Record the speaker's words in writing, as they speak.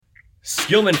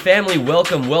Skillman family,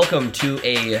 welcome to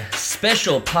a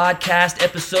special podcast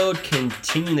episode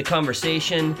continuing the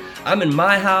conversation. I'm in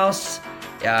my house,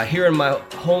 here in my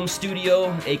home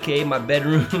studio, aka my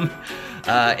bedroom,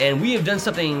 and we have done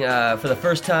something for the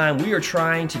first time. We are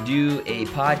trying to do a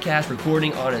podcast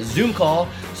recording on a Zoom call.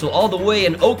 So all the way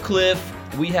in Oak Cliff,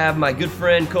 we have my good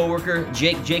friend, co-worker,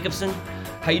 Jake Jacobson.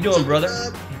 How you doing,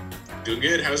 brother? Doing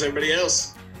good. How's everybody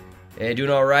else? Hey,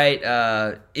 doing all right.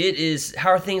 How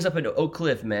are things up in Oak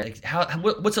Cliff, man?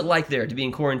 What's it like there to be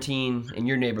in quarantine in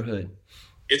your neighborhood?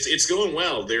 It's going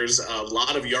well. There's a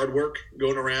lot of yard work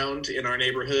going around in our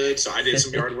neighborhood. So I did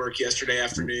some yard work yesterday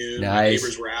afternoon. Nice. My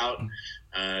neighbors were out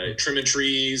trimming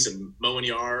trees and mowing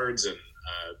yards and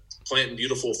planting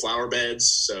beautiful flower beds.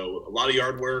 So a lot of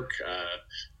yard work.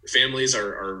 Families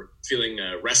are feeling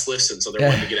restless, and so they're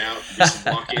wanting to get out and do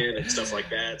some walking and stuff like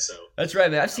that. So that's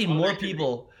right, man. I've seen more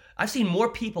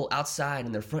people outside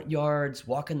in their front yards,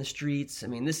 walking the streets. I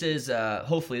mean, this is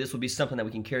hopefully this will be something that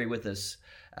we can carry with us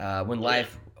when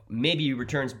life maybe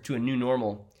returns to a new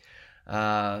normal.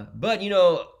 But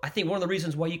I think one of the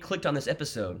reasons why you clicked on this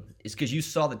episode is because you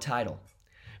saw the title.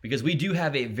 Because we do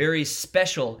have a very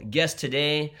special guest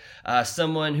today,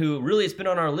 someone who really has been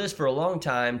on our list for a long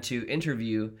time to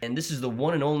interview, and this is the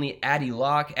one and only Addie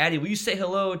Locke. Addie, will you say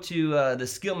hello to the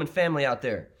Skillman family out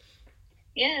there?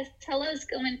 Yes, hello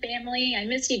Skillman family. I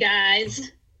miss you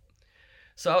guys.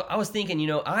 So I was thinking,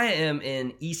 I am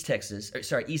in East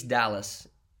Dallas.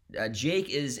 Jake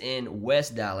is in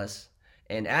West Dallas,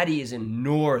 and Addie is in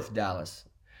North Dallas.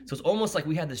 So it's almost like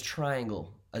we had this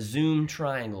triangle. A Zoom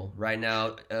triangle right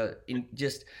now,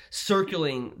 just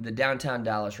circling the downtown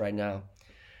Dallas right now.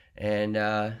 And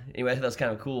anyway, I thought that was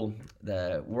kind of cool.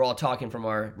 We're all talking from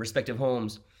our respective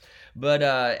homes. But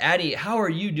Addie, how are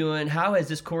you doing? How has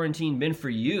this quarantine been for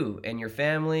you and your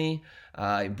family?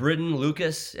 Britton,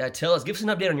 Lucas, tell us, give us an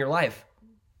update on your life.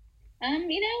 We're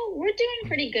doing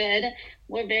pretty good.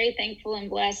 We're very thankful and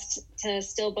blessed to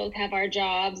still both have our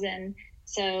jobs. And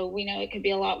so we know it could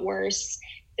be a lot worse.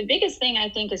 The biggest thing I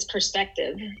think is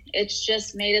perspective. It's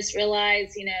just made us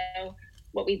realize,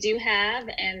 what we do have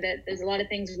and that there's a lot of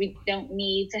things we don't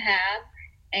need to have.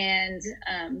 And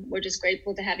we're just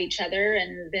grateful to have each other.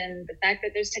 And then the fact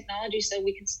that there's technology so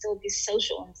we can still be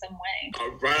social in some way.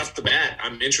 Right off the bat,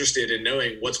 I'm interested in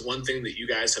knowing what's one thing that you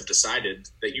guys have decided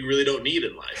that you really don't need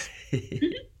in life.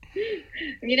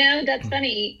 That's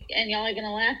funny, and y'all are going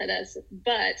to laugh at us.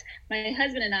 But my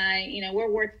husband and I, we're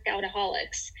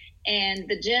workoutaholics. And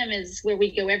the gym is where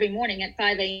we go every morning at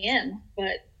 5 a.m.,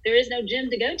 but there is no gym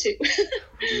to go to.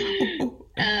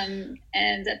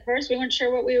 And at first we weren't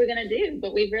sure what we were going to do,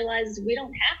 but we realized we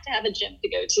don't have to have a gym to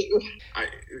go to.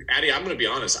 Addie, I'm going to be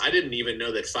honest. I didn't even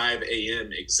know that 5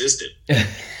 a.m. existed.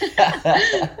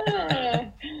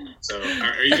 So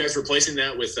are you guys replacing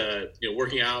that with,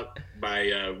 working out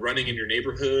by running in your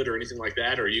neighborhood or anything like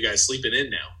that? Or are you guys sleeping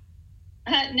in now?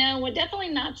 No, we're definitely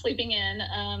not sleeping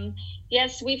in.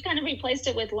 Yes, we've kind of replaced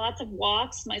it with lots of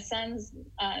walks. My son's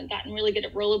gotten really good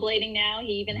at rollerblading now.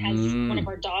 He even has one of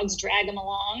our dogs drag him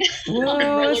along. Oh,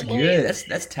 that's good.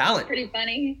 That's talent. Pretty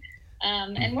funny.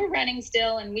 And we're running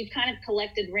still, and we've kind of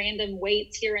collected random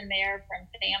weights here and there from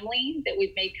family that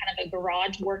we've made kind of a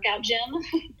garage workout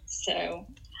gym. So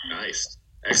nice.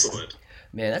 Excellent.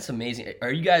 Man, that's amazing.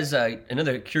 Are you guys,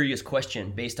 another curious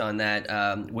question based on that,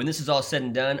 when this is all said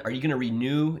and done, are you going to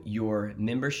renew your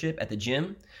membership at the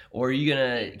gym, or are you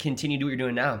going to continue to do what you're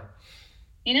doing now?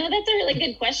 That's a really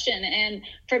good question. And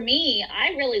for me, I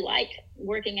really like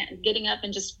getting up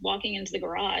and just walking into the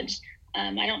garage.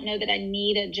 I don't know that I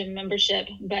need a gym membership,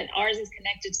 but ours is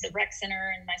connected to the rec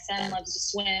center, and my son loves to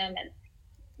swim, and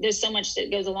there's so much that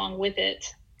goes along with it.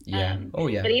 Yeah.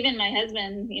 Yeah. But even my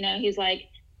husband, he's like,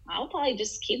 I'll probably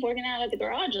just keep working out at the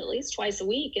garage at least twice a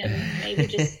week, and maybe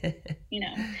just,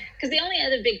 because the only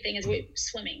other big thing is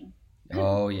swimming.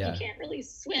 Oh, yeah. You can't really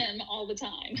swim all the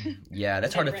time. Yeah,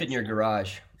 that's hard to fit in your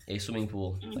garage, a swimming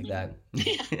pool like that.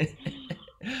 Yeah.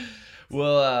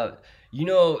 Well,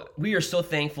 we are so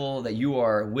thankful that you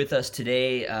are with us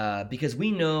today because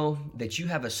we know that you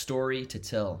have a story to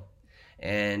tell.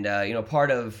 And,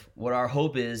 part of what our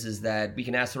hope is that we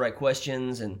can ask the right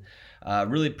questions and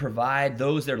really provide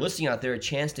those that are listening out there a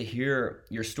chance to hear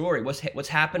your story. What's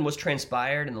happened, what's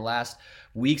transpired in the last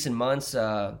weeks and months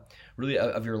really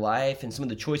of your life and some of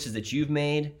the choices that you've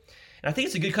made. And I think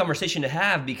it's a good conversation to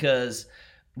have because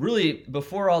really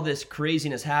before all this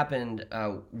craziness happened,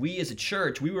 we as a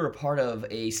church, we were a part of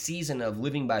a season of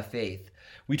living by faith.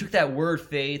 We took that word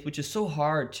faith, which is so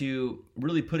hard to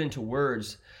really put into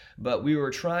words, but we were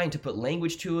trying to put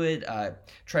language to it,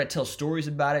 try to tell stories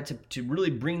about it, to really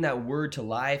bring that word to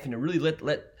life and to really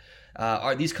let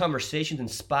these conversations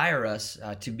inspire us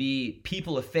to be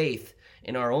people of faith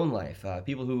in our own life,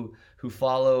 people who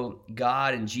follow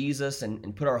God and Jesus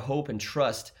and put our hope and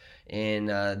trust in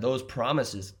those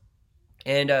promises.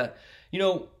 And,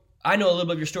 I know a little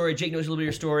bit of your story. Jake knows a little bit of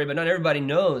your story, but not everybody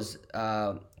knows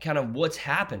kind of what's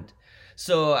happened.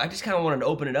 So I just kind of wanted to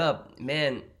open it up.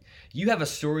 Man, you have a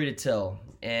story to tell.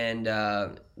 And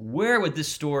where would this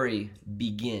story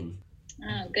begin?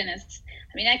 Oh, goodness.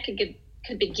 I mean, I could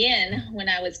begin when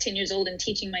I was 10 years old and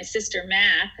teaching my sister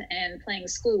math and playing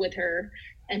school with her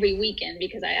every weekend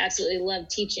because I absolutely loved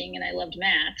teaching and I loved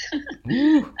math.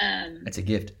 That's a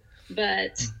gift.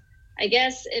 But I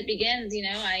guess it begins,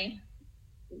 I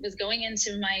was going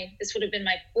into this would have been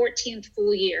my 14th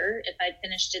full year if I'd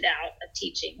finished it out of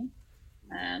teaching.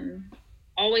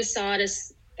 Always saw it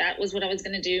as that was what I was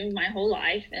going to do my whole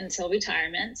life until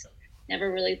retirement.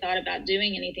 Never really thought about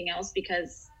doing anything else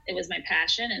because it was my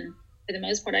passion. And for the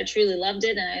most part, I truly loved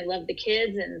it. And I loved the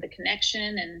kids and the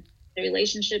connection and the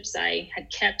relationships I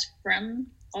had kept from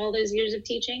all those years of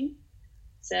teaching.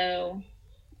 So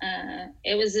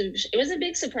it was a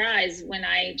big surprise when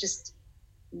I just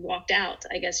walked out,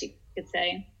 I guess you could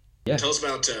say. Yeah. Tell us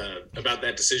about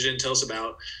that decision. Tell us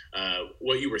about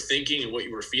what you were thinking and what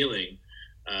you were feeling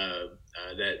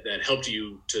that helped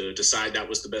you to decide that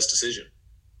was the best decision.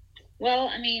 Well,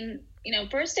 I mean,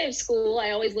 first day of school,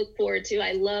 I always look forward to.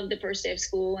 I love the first day of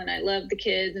school and I love the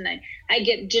kids and I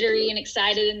get jittery and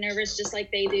excited and nervous just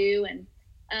like they do. And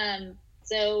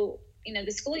so,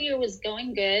 the school year was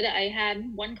going good. I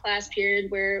had one class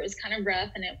period where it was kind of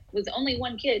rough and it was only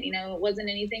one kid, it wasn't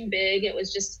anything big. It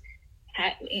was just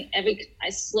I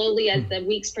slowly, as the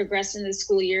weeks progressed into the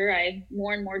school year, I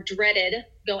more and more dreaded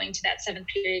going to that 7th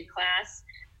period class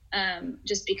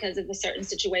just because of a certain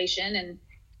situation. And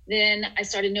then I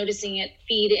started noticing it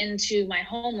feed into my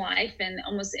home life, and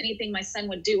almost anything my son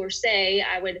would do or say,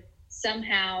 I would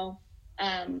somehow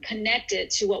connect it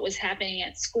to what was happening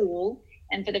at school.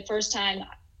 And for the first time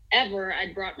ever,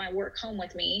 I'd brought my work home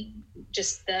with me,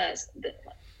 just the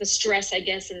stress, I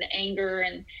guess, and the anger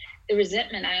and the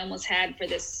resentment I almost had for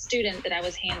this student that I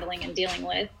was handling and dealing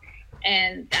with.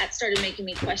 And that started making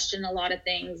me question a lot of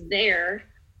things there.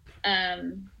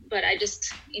 But I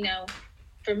just,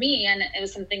 for me, and it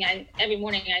was something every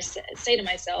morning I say to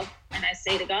myself and I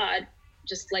say to God,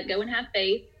 just let go and have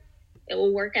faith. It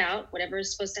will work out. Whatever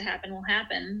is supposed to happen will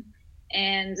happen.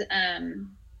 And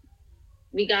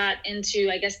we got into,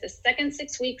 I guess, the second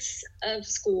 6 weeks of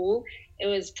school. It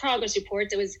was progress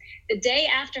reports. It was the day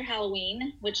after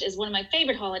Halloween, which is one of my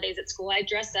favorite holidays at school. I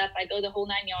dress up. I go the whole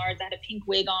 9 yards. I had a pink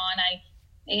wig on. I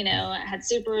had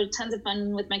tons of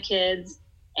fun with my kids.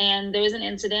 And there was an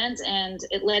incident, and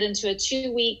it led into a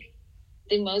 2-week,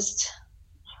 the most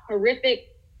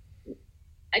horrific,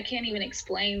 I can't even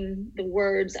explain the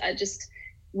words.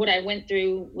 What I went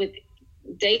through with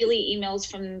daily emails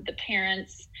from the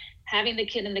parents, having the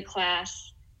kid in the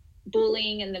class,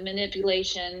 bullying and the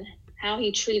manipulation, how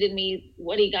he treated me,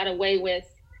 what he got away with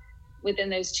within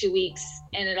those 2 weeks.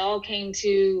 And it all came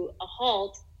to a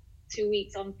halt 2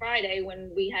 weeks on Friday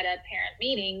when we had a parent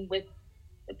meeting with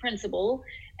the principal.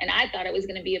 And I thought it was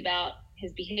going to be about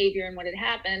his behavior and what had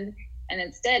happened. And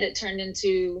instead it turned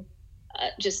into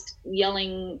just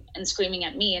yelling and screaming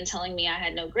at me and telling me I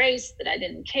had no grace, that I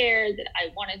didn't care, that I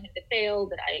wanted him to fail,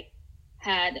 that I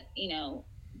had,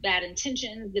 bad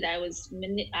intentions, that I was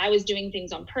doing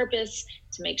things on purpose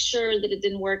to make sure that it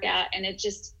didn't work out. And it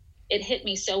hit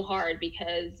me so hard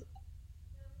because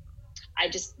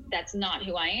that's not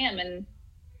who I am. And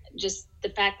just the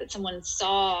fact that someone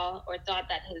saw or thought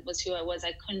that was who I was,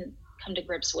 I couldn't come to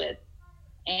grips with.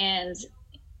 And,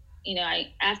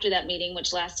 after that meeting,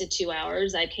 which lasted 2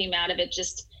 hours, I came out of it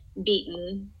just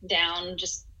beaten down,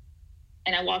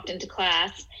 and I walked into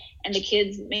class and the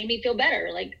kids made me feel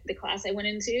better. Like the class I went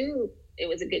into, it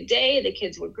was a good day. The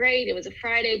kids were great. It was a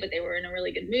Friday, but they were in a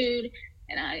really good mood.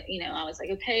 And I was like,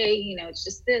 okay, it's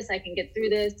just this, I can get through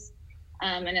this.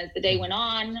 And as the day went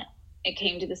on, it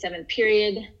came to the 7th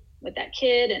period with that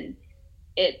kid, and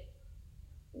I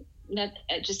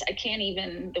can't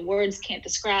even, the words can't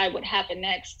describe what happened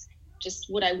next, just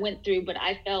what I went through, but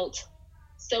I felt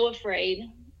so afraid.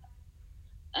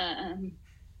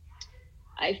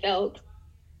 I felt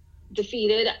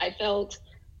defeated. I felt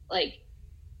like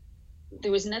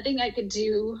there was nothing I could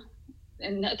do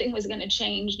and nothing was going to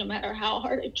change no matter how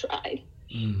hard I tried.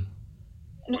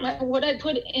 No matter what I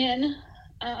put in.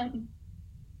 And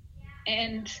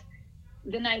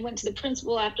then I went to the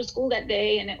principal after school that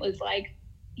day, and it was like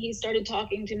he started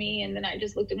talking to me, and then I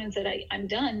just looked at him and said, I'm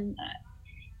done.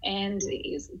 And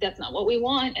that's not what we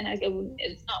want. And I go,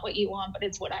 it's not what you want, but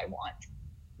it's what I want.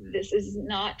 This is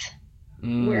not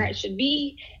where I should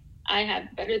be. I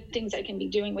have better things I can be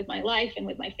doing with my life and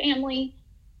with my family.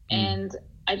 And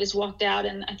I just walked out,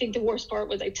 and I think the worst part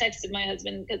was I texted my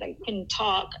husband because I couldn't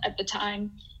talk at the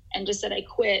time and just said I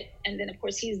quit. And then of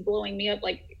course he's blowing me up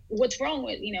like, what's wrong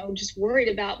with, just worried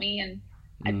about me. And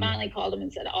I finally called him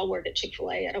and said, I'll work at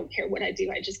Chick-fil-A. I don't care what I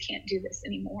do. I just can't do this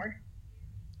anymore.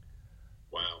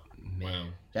 Wow.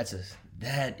 Man,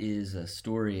 that is a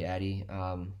story, Addie.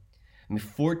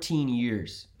 14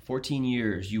 years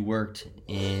you worked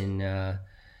in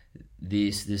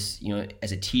this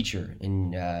as a teacher,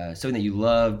 and something that you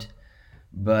loved,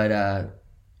 but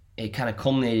it kind of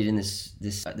culminated in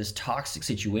this toxic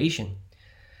situation,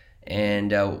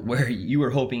 and where you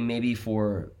were hoping maybe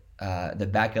for the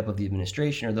backup of the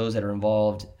administration or those that are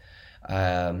involved.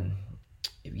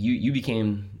 You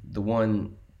became the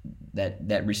one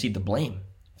that received the blame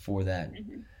for that.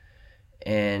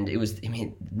 And it was,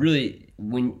 really,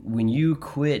 when you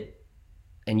quit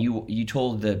and you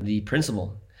told the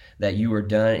principal that you were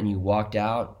done and you walked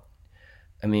out,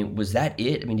 was that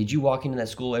it? Did you walk into that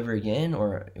school ever again,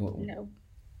 or? No.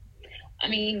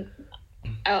 I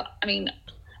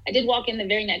did walk in the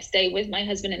very next day with my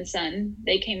husband and son.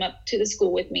 They came up to the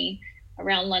school with me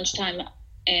around lunchtime,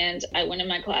 and I went in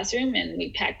my classroom and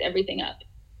we packed everything up.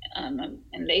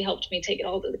 And they helped me take it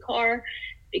all to the car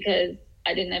because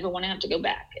I didn't ever want to have to go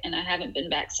back, and I haven't been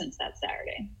back since that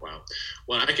Saturday. Wow.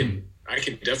 Well, I can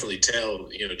definitely tell,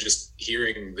 just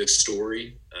hearing this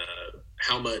story,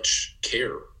 how much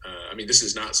care. This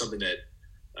is not something that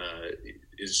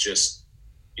is just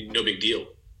no big deal.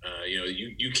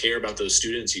 You care about those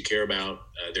students, you care about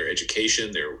their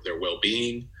education, their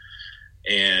well-being,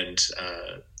 and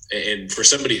for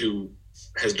somebody who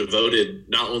has devoted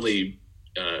not only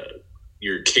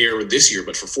your care this year,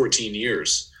 but for 14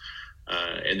 years.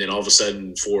 And then all of a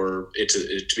sudden for it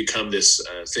to become this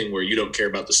thing where you don't care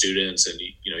about the students, and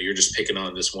you're just picking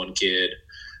on this one kid.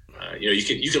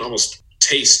 You can almost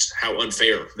taste how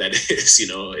unfair that is.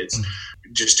 It's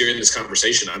just during this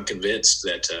conversation, I'm convinced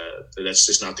that that's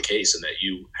just not the case, and that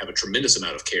you have a tremendous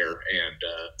amount of care and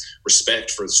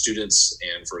respect for the students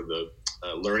and for the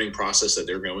learning process that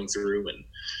they're going through.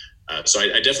 And so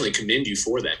I definitely commend you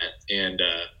for that. And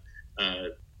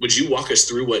would you walk us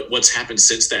through what's happened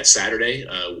since that Saturday?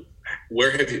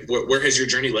 Where has your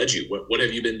journey led you? What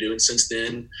have you been doing since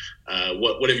then?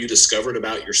 What have you discovered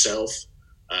about yourself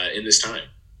in this time?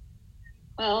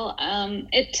 Well,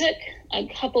 it took a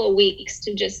couple of weeks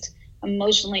to just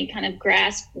emotionally kind of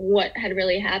grasp what had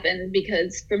really happened,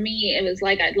 because for me, it was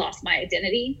like I'd lost my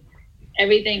identity.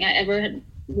 Everything I ever had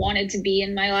wanted to be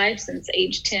in my life since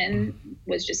age 10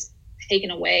 was just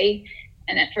taken away.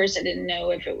 And at first I didn't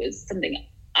know if it was something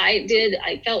I did.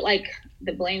 I felt like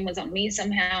the blame was on me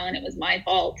somehow and it was my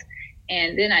fault.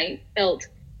 And then I felt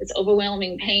this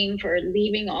overwhelming pain for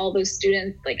leaving all those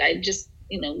students. Like I just,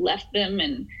 left them,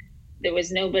 and there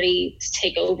was nobody to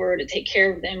take over, to take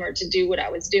care of them, or to do what I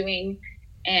was doing.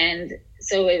 And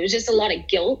so it was just a lot of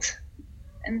guilt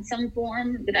in some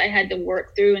form that I had to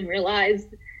work through and realize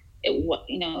it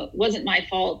wasn't my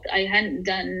fault. I hadn't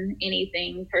done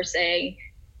anything per se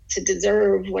to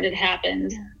deserve what had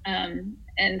happened.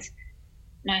 And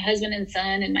my husband and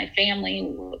son and my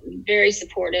family were very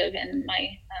supportive, and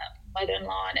my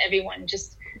mother-in-law and everyone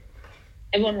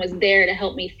was there to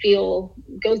help me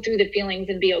go through the feelings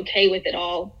and be okay with it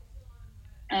all.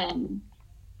 And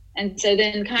so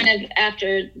then kind of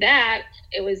after that,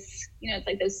 it was, it's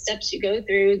like those steps you go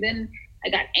through. Then I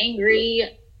got angry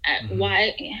at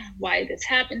why this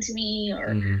happened to me,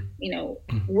 or,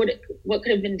 what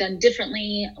could have been done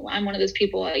differently. I'm one of those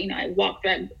people, I walk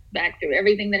back through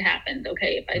everything that happened.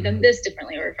 Okay, if I'd done this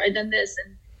differently, or if I'd done this.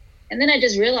 And then I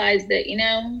just realized that,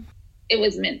 it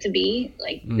was meant to be.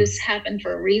 Like this happened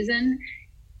for a reason.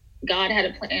 God had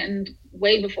a plan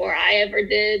way before I ever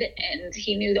did. And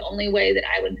he knew the only way that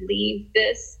I would leave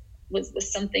this was with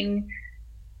something,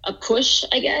 a push,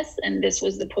 I guess. And this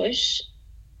was the push.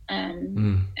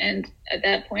 And at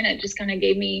that point, it just kind of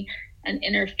gave me an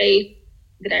inner faith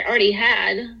that I already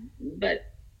had,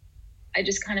 but I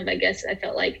just kind of, I guess I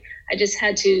felt like I just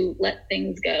had to let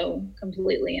things go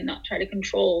completely and not try to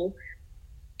control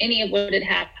any of what had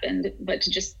happened, but to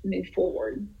just move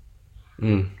forward.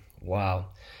 Wow.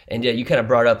 And you kind of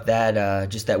brought up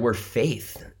that, just that word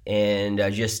faith, and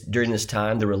just during this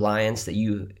time, the reliance that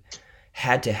you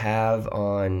had to have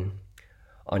on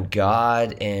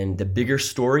God and the bigger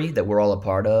story that we're all a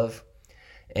part of.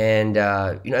 And,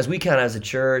 as we kind of, as a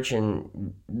church,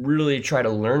 and really try to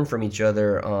learn from each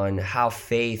other on how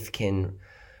faith can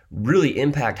really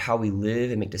impact how we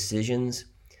live and make decisions.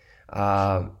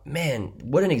 Man,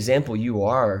 what an example you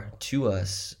are to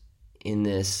us in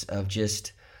this of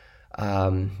just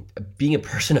being a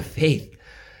person of faith.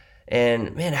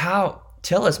 And man,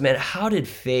 tell us, man, how did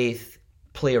faith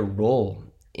play a role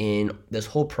in this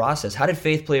whole process? How did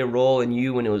faith play a role in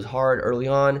you when it was hard early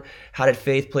on? How did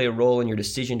faith play a role in your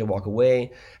decision to walk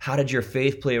away? How did your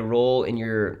faith play a role in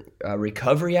your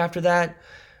recovery after that?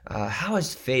 How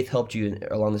has faith helped you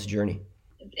along this journey?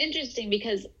 It's interesting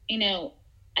because,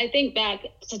 I think back,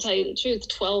 to tell you the truth,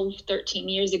 12, 13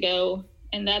 years ago,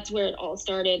 and that's where it all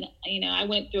started. I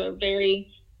went through a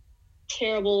very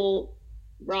terrible,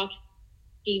 rocky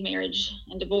marriage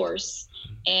and divorce,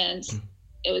 and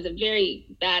it was a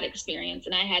very bad experience,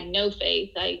 and I had no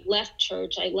faith. I left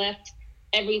church. I left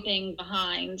everything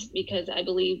behind because I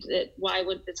believed that why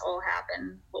would this all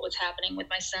happen? What was happening with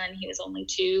my son? He was only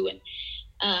 2,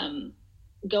 and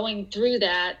going through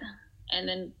that, and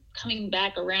then coming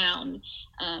back around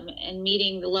and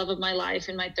meeting the love of my life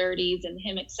in my 30s, and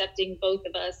him accepting both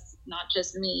of us, not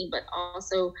just me, but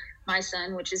also my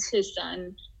son, which is his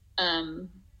son,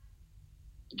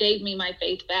 gave me my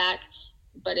faith back.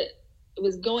 But it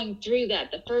was going through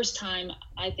that the first time,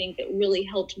 I think, that really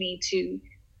helped me to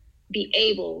be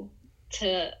able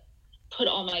to put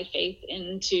all my faith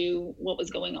into what was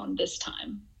going on this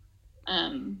time.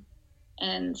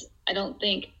 And I don't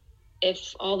think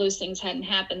if all those things hadn't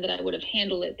happened that I would have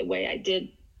handled it the way I did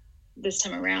this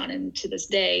time around. And to this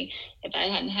day, if I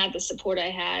hadn't had the support I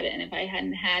had, and if I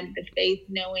hadn't had the faith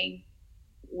knowing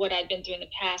what I'd been through in the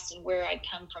past and where I'd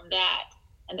come from that,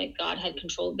 and that God had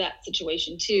controlled that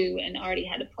situation too and already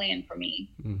had a plan for me.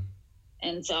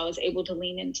 And so I was able to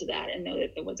lean into that and know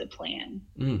that there was a plan.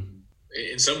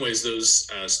 In some ways, those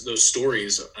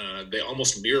stories, they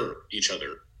almost mirror each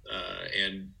other.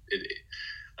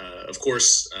 Of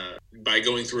course, by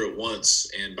going through it once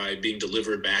and by being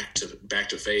delivered back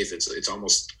to faith, it's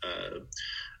almost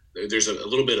there's a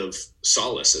little bit of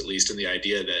solace, at least, in the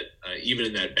idea that even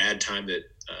in that bad time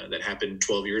that happened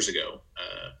 12 years ago,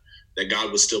 that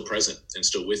God was still present and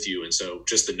still with you. And so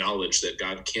just the knowledge that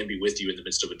God can be with you in the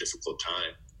midst of a difficult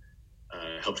time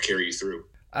helped carry you through.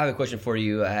 I have a question for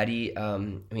you, Addie.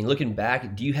 Looking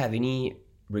back, do you have any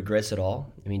regrets at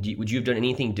all? Would you have done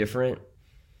anything different?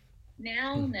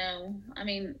 Now, no.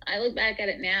 I look back at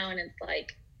it now and it's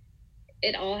like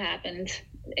it all happened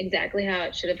exactly how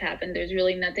it should have happened. There's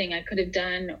really nothing I could have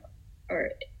done or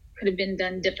could have been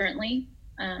done differently.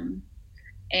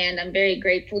 And I'm very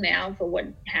grateful now for what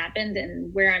happened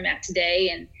and where I'm at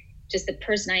today, and just the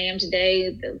person I am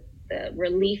today, the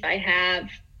relief I have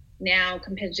now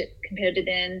compared to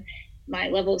then, my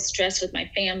level of stress with my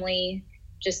family,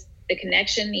 just the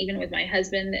connection even with my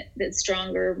husband that's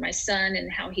stronger, my son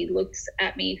and how he looks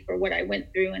at me for what I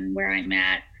went through and where I'm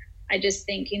at. I just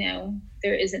think,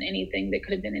 there isn't anything that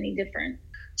could have been any different.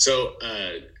 So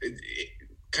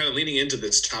kind of leaning into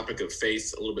this topic of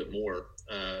faith a little bit more,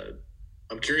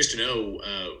 I'm curious to know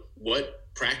what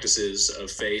practices of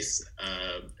faith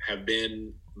have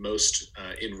been most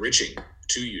enriching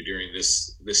to you during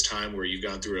this time where you've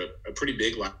gone through a pretty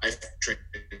big life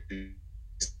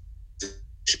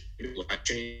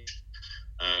change.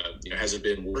 Has it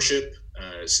been worship?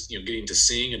 Getting to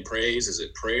sing and praise? Is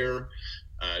it prayer?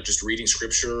 Just reading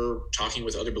scripture, talking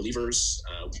with other believers?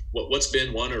 What's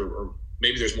been one, or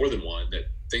maybe there's more than one, that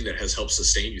thing that has helped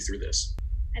sustain you through this?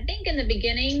 I think in the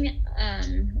beginning,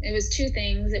 it was two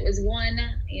things. It was one,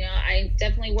 I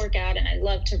definitely work out and I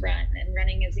love to run, and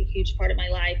running is a huge part of my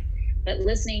life. But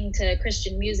listening to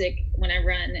Christian music when I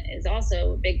run is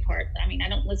also a big part. I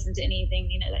don't listen to anything,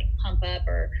 like pump up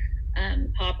or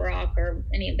pop rock or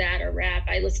any of that, or rap.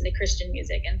 I listen to Christian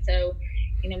music. And so,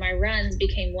 my runs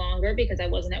became longer because I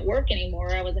wasn't at work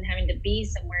anymore. I wasn't having to be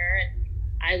somewhere. And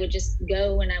I would just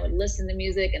go and I would listen to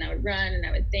music and I would run and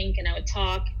I would think and I would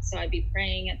talk. So I'd be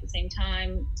praying at the same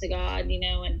time to God,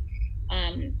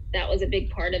 and that was a big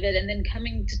part of it. And then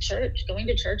going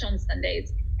to church on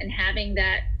Sundays and having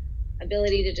that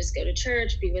ability to just go to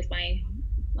church, be with my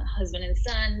husband and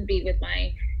son, be with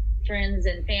my friends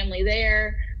and family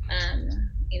there,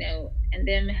 and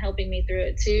them helping me through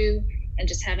it too. And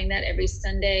just having that every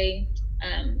Sunday.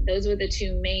 Those were the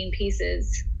two main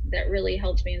pieces that really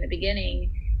helped me in the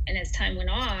beginning. And as time went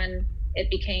on, it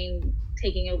became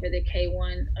taking over the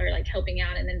K1, or like helping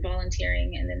out, and then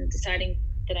volunteering, and then deciding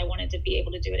that I wanted to be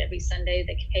able to do it every Sunday,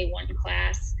 the K1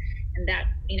 class. And that,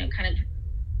 kind of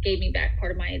gave me back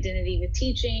part of my identity with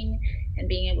teaching and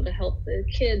being able to help the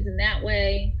kids in that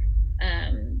way.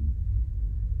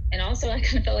 And also I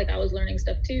kind of felt like I was learning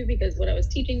stuff too, because what I was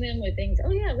teaching them were things, I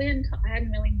hadn't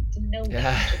really didn't know much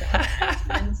about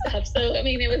that and stuff. So, it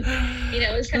was,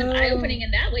 it was kind of eye-opening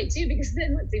in that way too, because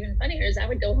then what's even funnier is I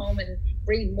would go home and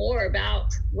read more about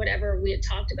whatever we had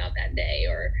talked about that day,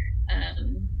 or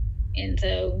and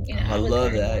so I was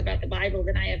love learning that more about the Bible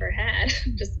than I ever had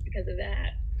just because of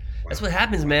that. That's what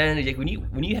happens, man. Like when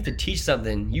you have to teach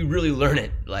something, you really learn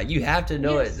it. Like you have to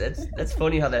know Yes. it. That's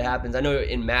funny how that happens. I know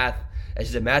in math, as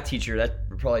just a math teacher, that's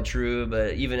probably true.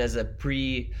 But even as a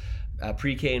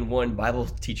pre-K and 1 Bible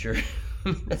teacher,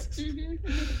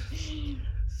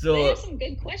 so They have some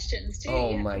good questions too. oh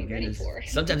you have my to be ready goodness. for.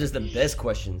 Sometimes it's the best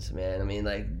questions, man. I mean,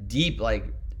 like deep, like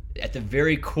at the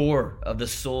very core of the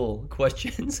soul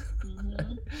questions.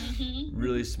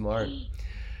 Really smart.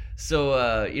 So,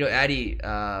 Addie,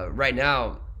 right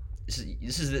now,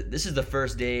 this is the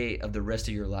first day of the rest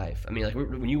of your life. I mean, like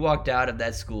when you walked out of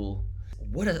that school,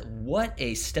 what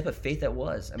a step of faith that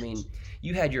was. I mean,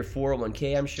 you had your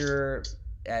 401k, I'm sure.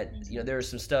 There was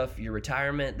some stuff, your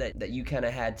retirement that you kind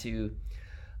of had to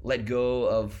let go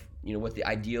of. What the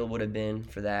ideal would have been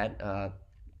for that.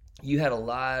 You had a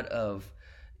lot of,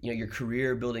 your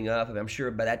career building up. I mean, I'm sure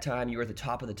by that time you were at the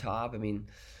top of the top. I mean,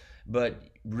 but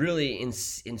really in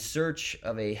search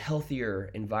of a healthier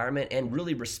environment and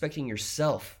really respecting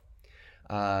yourself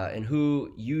and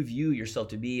who you view yourself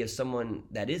to be as someone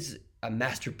that is a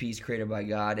masterpiece created by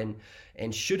God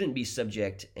and shouldn't be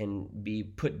subject and be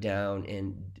put down.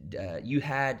 And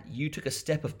you took a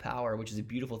step of power, which is a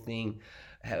beautiful thing,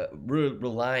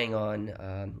 relying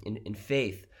on in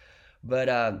faith.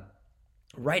 But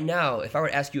right now, if I were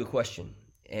to ask you a question,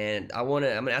 and I'm going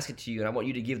to ask it to you, and I want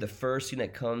you to give the first thing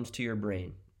that comes to your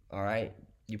brain. All right?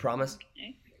 You promise?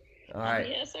 Okay. All right.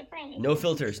 Yes, I promise. No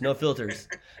filters.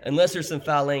 Unless there's some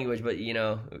foul language, but,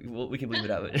 we can leave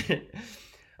it out.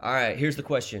 All right, here's the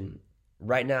question.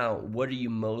 Right now, what are you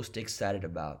most excited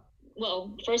about?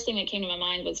 Well, first thing that came to my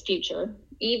mind was future.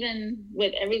 Even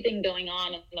with everything going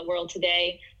on in the world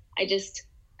today, I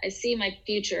see my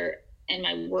future and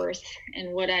my worth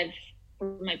and what I've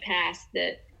from my past,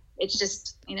 that it's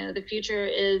just, the future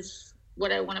is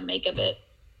what I want to make of it.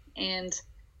 And,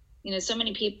 so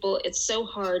many people, it's so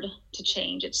hard to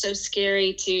change. It's so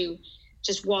scary to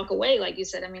just walk away. Like you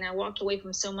said, I mean, I walked away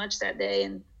from so much that day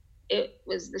and it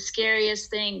was the scariest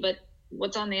thing, but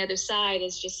what's on the other side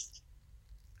is just,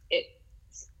 it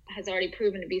has already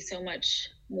proven to be so much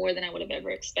more than I would have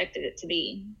ever expected it to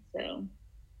be. So.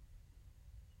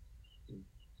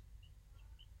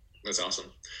 That's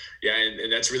awesome. Yeah,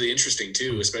 and that's really interesting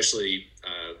too, especially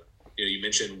you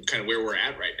mentioned kind of where we're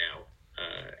at right now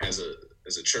as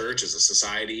a church, as a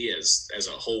society, as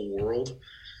a whole world.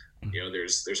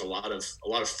 There's a lot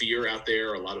of fear out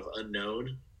there, a lot of unknown,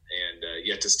 and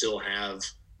yet to still have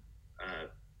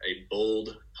a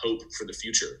bold hope for the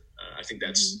future. I think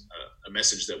that's a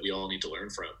message that we all need to learn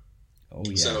from. Oh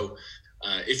yeah. So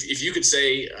if you could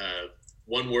say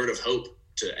one word of hope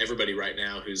to everybody right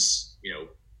now who's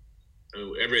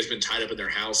everybody's been tied up in their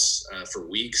house for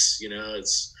weeks.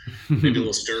 It's maybe a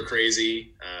little stir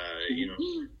crazy.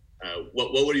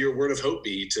 What would your word of hope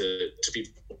be to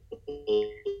people?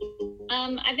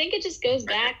 I think it just goes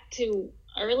back to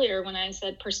earlier when I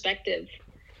said perspective.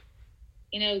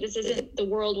 This isn't the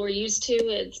world we're used to.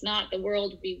 It's not the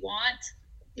world we want,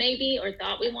 maybe, or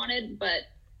thought we wanted. But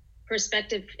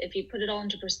perspective, if you put it all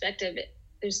into perspective,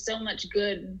 there's so much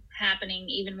good happening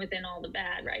even within all the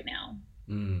bad right now.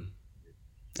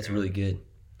 That's really good.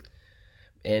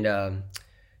 And,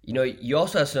 you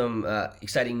also have some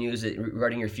exciting news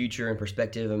regarding your future and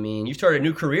perspective. I mean, you started a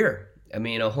new career. I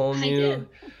mean, a whole new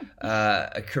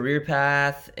a career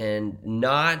path, and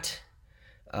not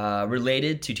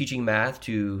related to teaching math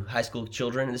to high school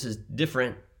children. This is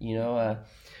different,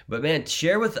 But, man,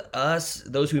 share with us,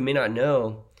 those who may not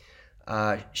know,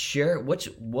 share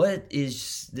what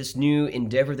is this new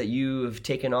endeavor that you have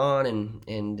taken on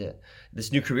and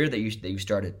this new career that you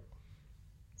started.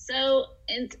 So,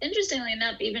 and interestingly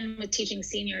enough, even with teaching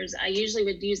seniors, I usually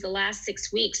would use the last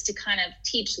 6 weeks to kind of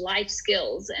teach life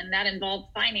skills, and that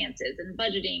involved finances and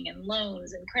budgeting and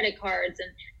loans and credit cards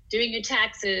and doing your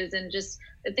taxes and just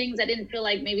the things I didn't feel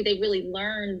like maybe they really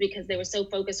learned because they were so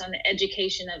focused on the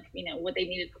education of what they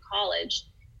needed for college.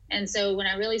 And so when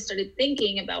I really started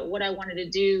thinking about what I wanted to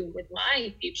do with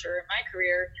my future and my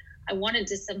career, I wanted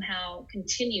to somehow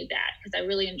continue that because I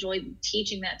really enjoyed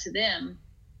teaching that to them.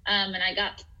 And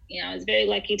I was very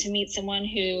lucky to meet someone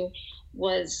who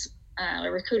was a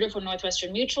recruiter for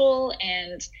Northwestern Mutual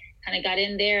and kind of got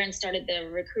in there and started the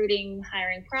recruiting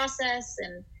hiring process.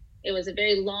 And it was a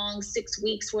very long 6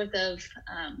 weeks worth of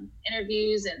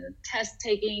interviews and test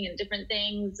taking and different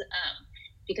things.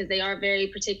 Because they are very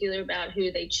particular about who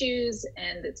they choose,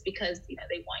 and it's because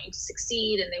they want you to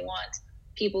succeed and they want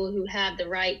people who have the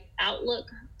right outlook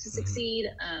to succeed.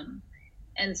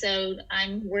 And so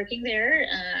I'm working there.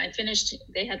 I finished,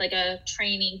 they had like a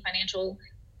training financial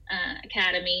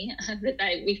academy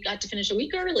that we've got to finish a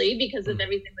week early because of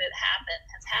everything that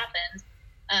has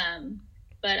happened.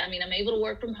 But I mean, I'm able to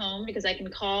work from home because I can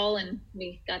call, and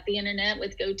we got the internet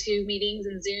with GoToMeetings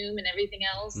and Zoom and everything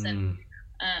else. And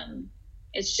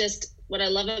it's just, what I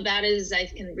love about it is I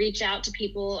can reach out to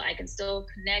people. I can still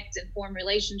connect and form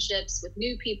relationships with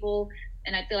new people.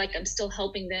 And I feel like I'm still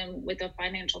helping them with a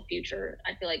financial future.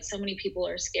 I feel like so many people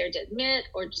are scared to admit,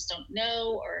 or just don't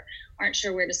know, or aren't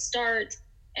sure where to start.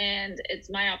 And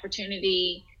it's my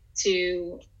opportunity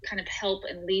to kind of help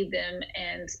and lead them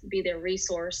and be their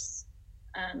resource.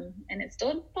 And it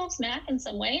still involves math in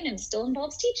some way, and it still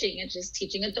involves teaching. It's just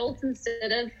teaching adults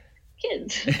instead of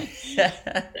kids. So.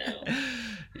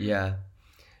 Yeah,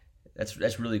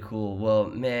 that's really cool. Well,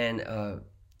 man,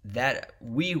 that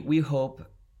we hope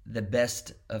the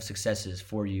best of successes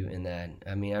for you in that.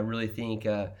 I mean, I really think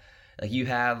like you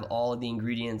have all of the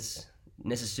ingredients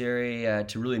necessary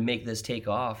to really make this take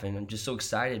off, and I'm just so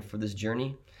excited for this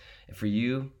journey and for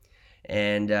you.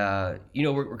 And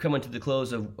we're coming to the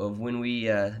close of when we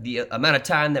the amount of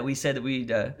time that we said that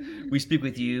we speak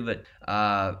with you, but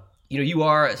you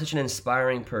are such an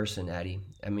inspiring person, Addie.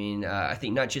 I mean, I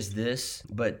think not just this,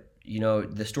 but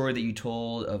the story that you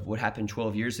told of what happened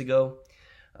 12 years ago,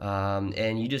 and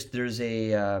there's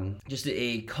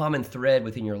a common thread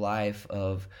within your life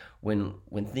of when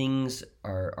things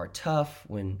are tough,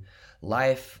 when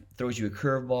life throws you a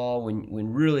curveball,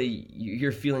 when really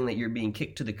you're feeling that you're being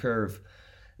kicked to the curve,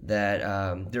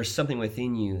 that there's something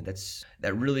within you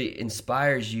that really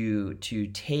inspires you to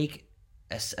take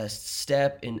a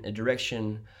step in a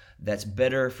direction that's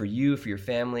better for you, for your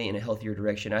family, in a healthier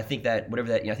direction. I think that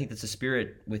I think that's the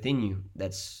spirit within you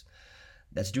that's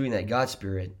doing that, God's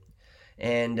spirit.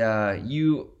 And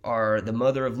you are the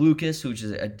mother of Lucas, which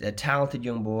is a talented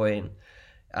young boy.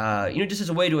 And just as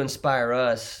a way to inspire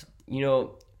us,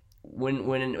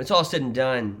 when it's all said and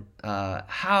done,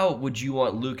 how would you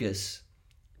want Lucas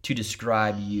to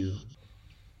describe you?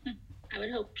 I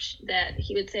would hope that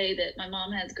he would say that my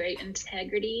mom has great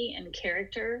integrity and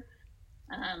character,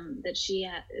 that she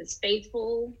is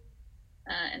faithful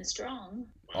and strong.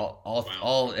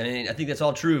 All, and I think that's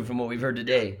all true from what we've heard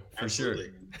today, for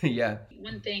Absolutely. Sure. Yeah.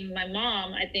 One thing my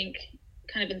mom, I think,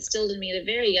 kind of instilled in me at a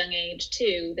very young age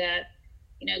too, that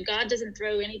God doesn't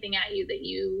throw anything at you that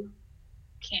you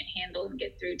can't handle and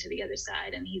get through to the other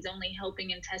side, and He's only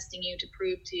helping and testing you to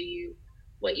prove to you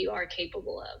what you are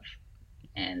capable of.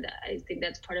 And I think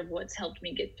that's part of what's helped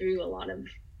me get through a lot of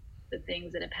the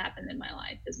things that have happened in my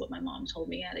life, is what my mom told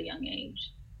me at a young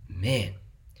age. Man.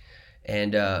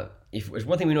 And if there's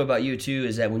one thing we know about you too,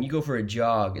 is that when you go for a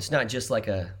jog, it's not just like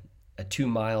a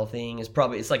 2-mile thing.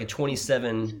 It's like a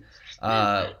 27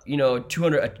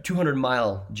 200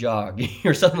 mile jog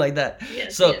or something like that.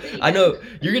 Yes, so yes, I know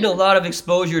you're getting a lot of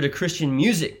exposure to Christian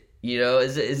music.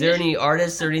 Is there any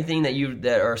artists or anything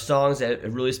that are songs that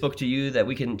really spoke to you that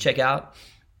we can check out?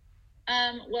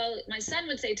 Well, my son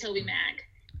would say Toby Mac.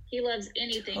 He loves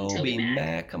anything Toby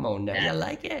Mac. Come on now, I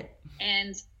like it.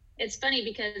 And it's funny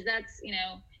because that's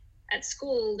at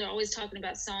school they're always talking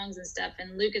about songs and stuff,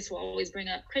 and Lucas will always bring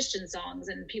up Christian songs,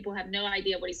 and people have no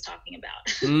idea what he's talking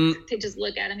about. They just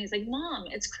look at him. He's like, "Mom,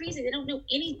 it's crazy. They don't know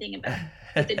anything about it."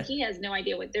 But then he has no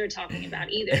idea what they're talking about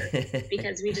either,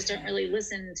 because we just don't really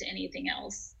listen to anything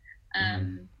else.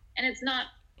 And it's not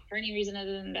for any reason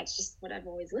other than that's just what I've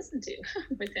always listened to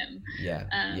with him.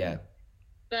 Yeah.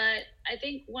 But I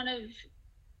think one of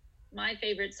my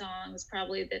favorite songs,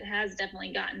 probably, that has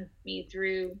definitely gotten me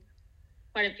through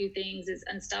quite a few things, is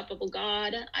Unstoppable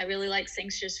God. I really like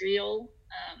Sanctious Real,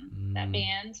 that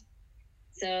band.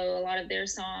 So a lot of their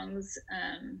songs,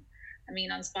 on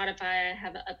Spotify I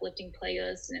have an uplifting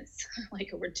playlist, and it's like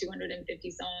over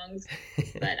 250 songs.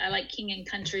 But I like King and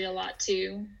Country a lot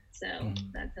too. So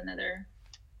that's another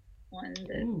one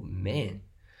that... Ooh, man.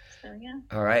 So yeah.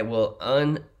 All right, well,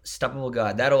 Unstoppable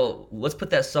God. Let's put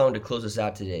that song to close us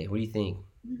out today. What do you think?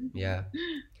 Yeah.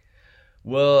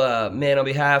 Well, man, on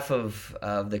behalf of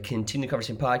the Continue the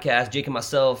Conversation podcast, Jake and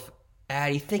myself,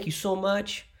 Addie, thank you so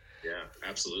much. Yeah,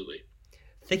 absolutely.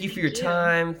 Thank you for your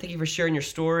time. Thank you for sharing your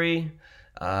story.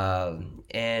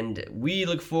 And we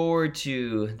look forward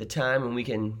to the time when we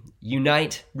can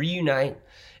reunite,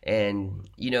 and,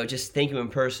 just thank you in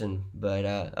person. But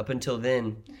up until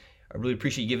then, I really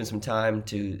appreciate you giving some time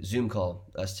to Zoom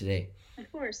call us today. Of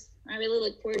course. I really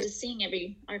look forward to seeing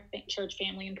our church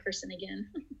family in person again.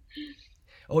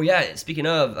 Oh, yeah. Speaking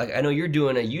of, I know you're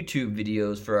doing a YouTube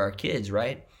videos for our kids,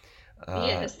 right?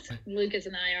 Yes, Lucas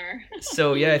and I are.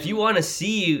 So, yeah, if you want to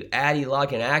see Addie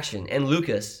Locke in action, and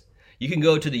Lucas, you can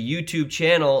go to the YouTube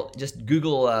channel. Just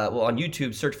Google, on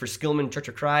YouTube, search for Skillman Church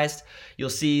of Christ. You'll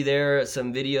see there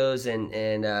some videos,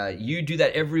 and you do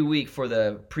that every week for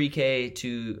the pre-K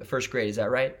to first grade. Is that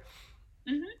right?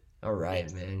 Mm-hmm. All right,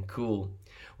 yes. Man. Cool.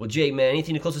 Well, Jake, man,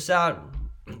 anything to close us out?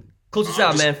 Close us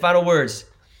out, man. Final words.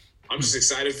 I'm just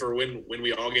excited for when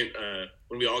we all get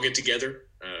together.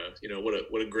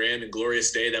 What a grand and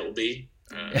glorious day that will be.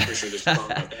 I'm pretty sure there's a song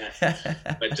about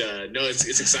that. But no,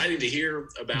 it's exciting to hear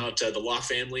about the Law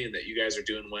family and that you guys are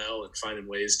doing well and finding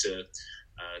ways to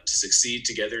succeed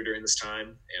together during this time.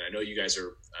 And I know you guys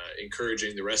are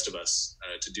encouraging the rest of us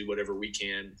to do whatever we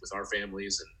can with our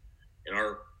families and in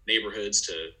our neighborhoods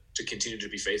to continue to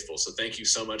be faithful. So thank you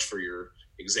so much for your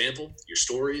example, your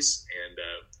stories,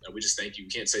 and we just thank you. We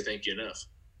can't say thank you enough.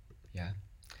 Yeah.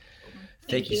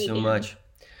 Thank you so much.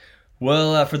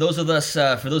 Well, for those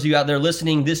of you out there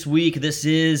listening this week, this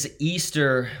is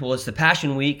Easter. Well, it's the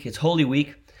Passion Week. It's Holy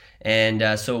Week.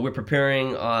 And so we're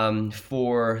preparing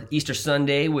for Easter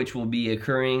Sunday, which will be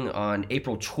occurring on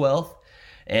April 12th.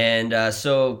 And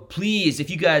so please, if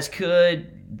you guys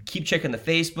could, keep checking the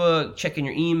Facebook, checking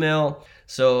your email.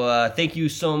 So thank you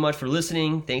so much for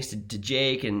listening. Thanks to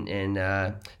Jake and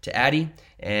to Addie.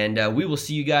 And we will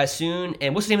see you guys soon.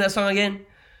 And what's the name of that song again?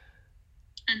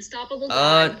 Unstoppable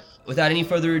God. Without any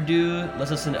further ado,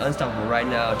 let's listen to Unstoppable right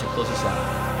now to close us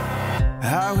out.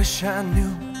 I wish I knew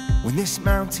when this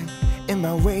mountain in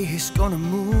my way is gonna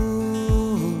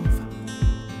move.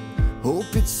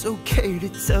 Hope it's okay to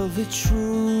tell the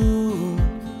truth.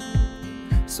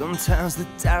 Sometimes the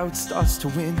doubt starts to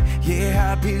win.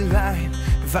 Yeah, I'd be lying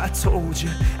if I told you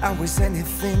I was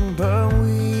anything but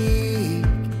weak.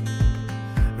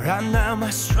 Right now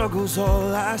my struggle's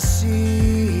all I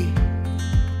see.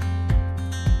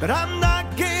 But I'm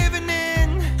not giving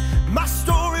in. My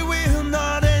story will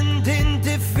not end in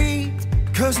defeat.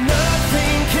 'Cause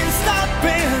nothing can stop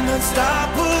an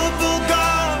unstoppable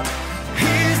God.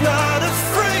 He's not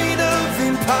afraid of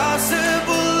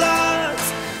impossible odds.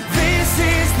 This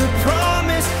is the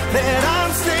promise that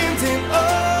I'm standing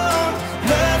on.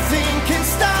 Nothing can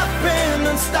stop an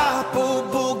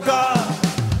unstoppable God.